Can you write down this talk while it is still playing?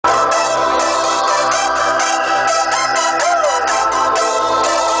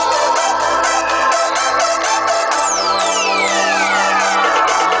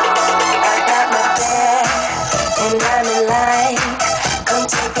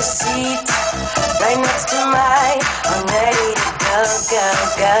a seat right next to mine. I'm ready to go, go,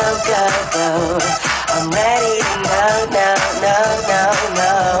 go, go, go. I'm ready to go, no, no, no,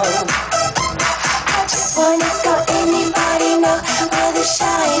 no. I just wanna go, anybody know where to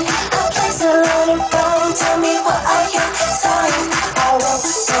shine? A place alone and phone, tell me what are your signs? I won't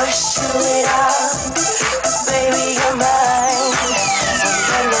push you it out, 'cause baby you're mine. So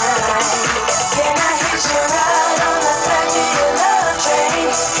can I hitch a ride on the back of your love train?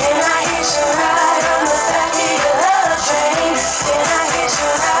 Can I hitch a ride on the back of your love train? Can I hitch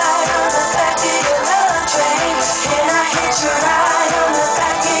a ride on the back of your love train? Can I hitch a ride on the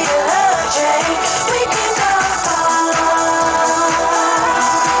back of your love train? We can go far,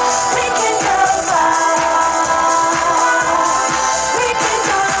 we can go far, we can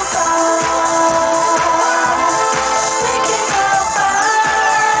go far, we can go far,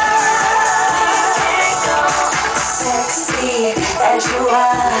 we can go. Sexy as you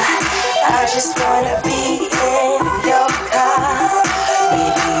are, I just wanna be in